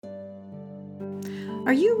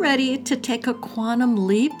Are you ready to take a quantum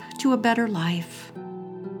leap to a better life?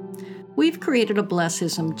 We've created a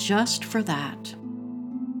Blessism just for that.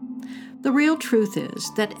 The real truth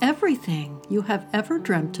is that everything you have ever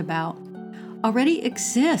dreamt about already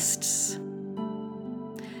exists.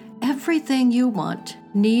 Everything you want,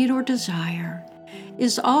 need, or desire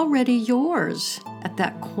is already yours at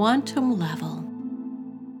that quantum level.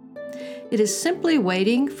 It is simply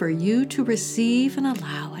waiting for you to receive and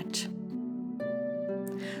allow it.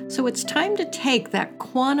 So it's time to take that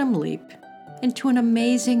quantum leap into an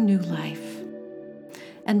amazing new life.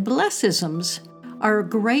 And Blessisms are a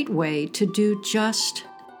great way to do just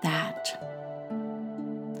that.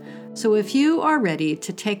 So if you are ready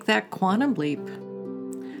to take that quantum leap,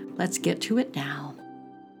 let's get to it now.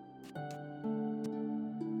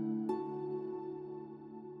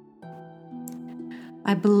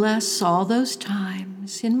 I bless all those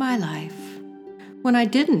times in my life when I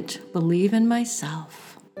didn't believe in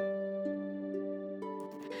myself.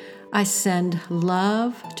 I send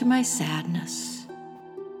love to my sadness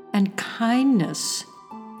and kindness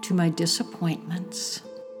to my disappointments.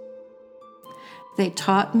 They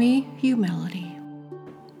taught me humility.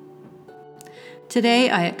 Today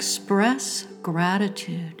I express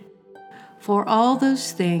gratitude for all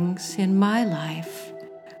those things in my life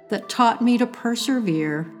that taught me to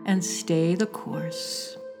persevere and stay the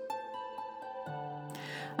course.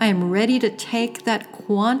 I am ready to take that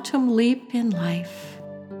quantum leap in life.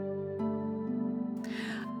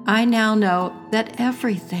 I now know that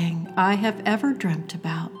everything I have ever dreamt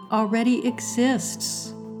about already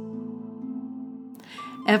exists.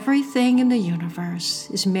 Everything in the universe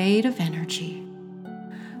is made of energy,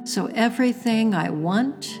 so everything I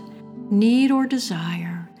want, need, or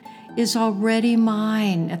desire is already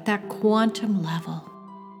mine at that quantum level.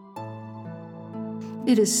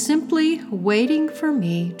 It is simply waiting for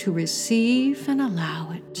me to receive and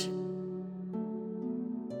allow it.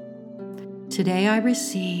 Today I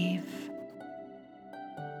receive.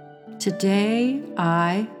 Today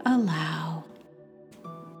I allow.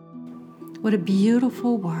 What a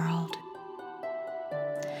beautiful world.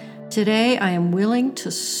 Today I am willing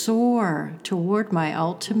to soar toward my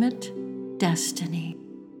ultimate destiny.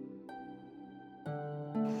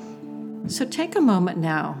 So take a moment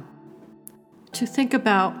now to think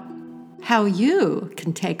about how you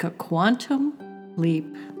can take a quantum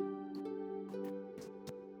leap.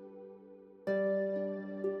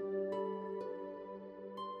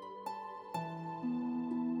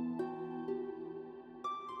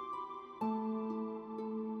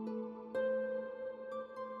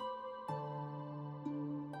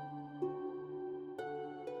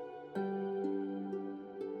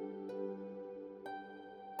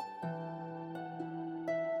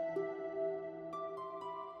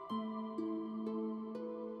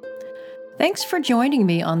 Thanks for joining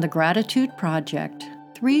me on the Gratitude Project,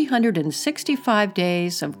 365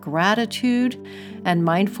 days of gratitude and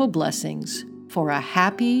mindful blessings for a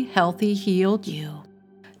happy, healthy, healed you.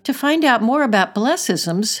 To find out more about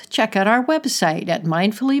Blessisms, check out our website at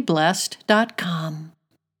mindfullyblessed.com.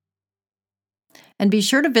 And be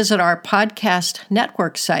sure to visit our podcast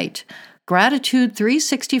network site,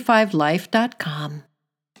 gratitude365life.com.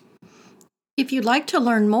 If you'd like to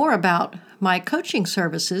learn more about my coaching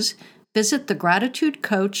services, visit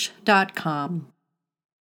thegratitudecoach.com.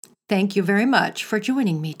 Thank you very much for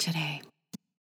joining me today.